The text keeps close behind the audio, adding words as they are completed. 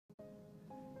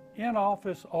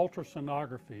In-office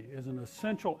ultrasonography is an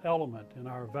essential element in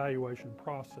our evaluation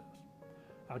process.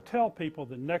 I tell people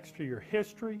that next to your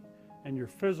history and your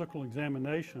physical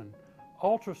examination,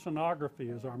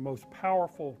 ultrasonography is our most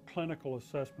powerful clinical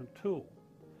assessment tool.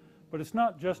 But it's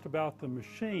not just about the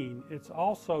machine, it's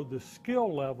also the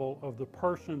skill level of the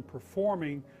person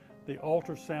performing the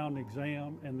ultrasound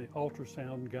exam and the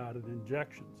ultrasound guided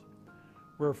injections.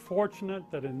 We're fortunate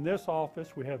that in this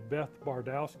office we have Beth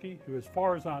Bardowski, who, as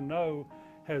far as I know,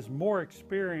 has more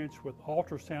experience with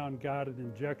ultrasound guided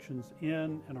injections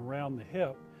in and around the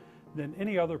hip than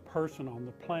any other person on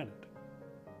the planet.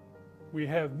 We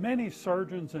have many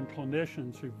surgeons and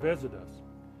clinicians who visit us,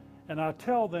 and I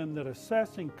tell them that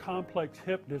assessing complex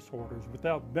hip disorders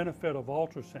without benefit of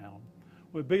ultrasound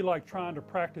would be like trying to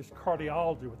practice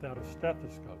cardiology without a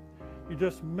stethoscope. You're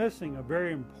just missing a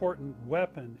very important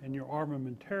weapon in your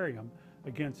armamentarium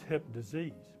against hip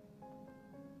disease.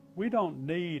 We don't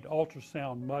need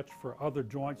ultrasound much for other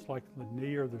joints like the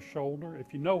knee or the shoulder.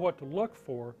 If you know what to look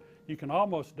for, you can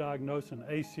almost diagnose an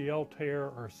ACL tear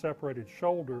or a separated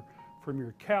shoulder from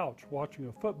your couch watching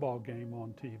a football game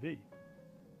on TV.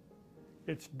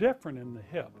 It's different in the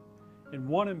hip. In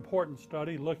one important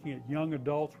study looking at young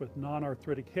adults with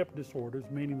non-arthritic hip disorders,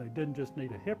 meaning they didn't just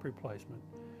need a hip replacement,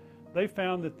 they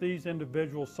found that these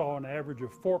individuals saw an average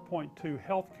of 4.2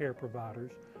 healthcare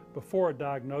providers before a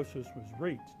diagnosis was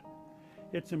reached.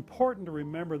 It's important to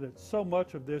remember that so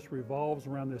much of this revolves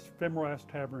around this femoral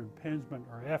acetabular impingement,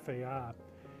 or FAI,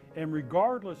 and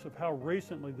regardless of how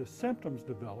recently the symptoms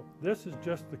develop, this is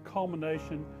just the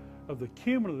culmination of the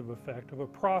cumulative effect of a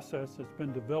process that's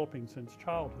been developing since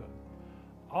childhood.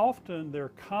 Often they're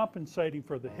compensating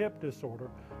for the hip disorder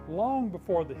long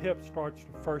before the hip starts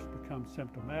to first become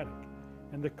symptomatic.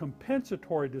 And the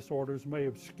compensatory disorders may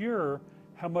obscure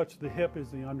how much the hip is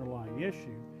the underlying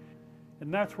issue.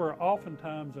 And that's where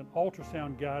oftentimes an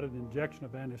ultrasound guided injection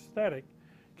of anesthetic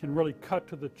can really cut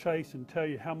to the chase and tell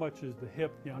you how much is the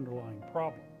hip the underlying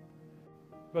problem.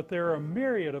 But there are a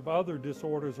myriad of other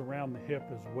disorders around the hip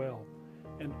as well,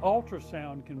 and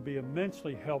ultrasound can be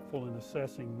immensely helpful in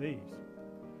assessing these.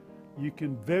 You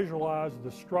can visualize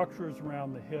the structures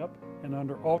around the hip, and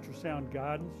under ultrasound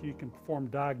guidance you can perform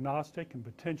diagnostic and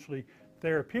potentially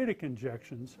therapeutic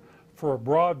injections for a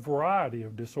broad variety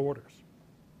of disorders.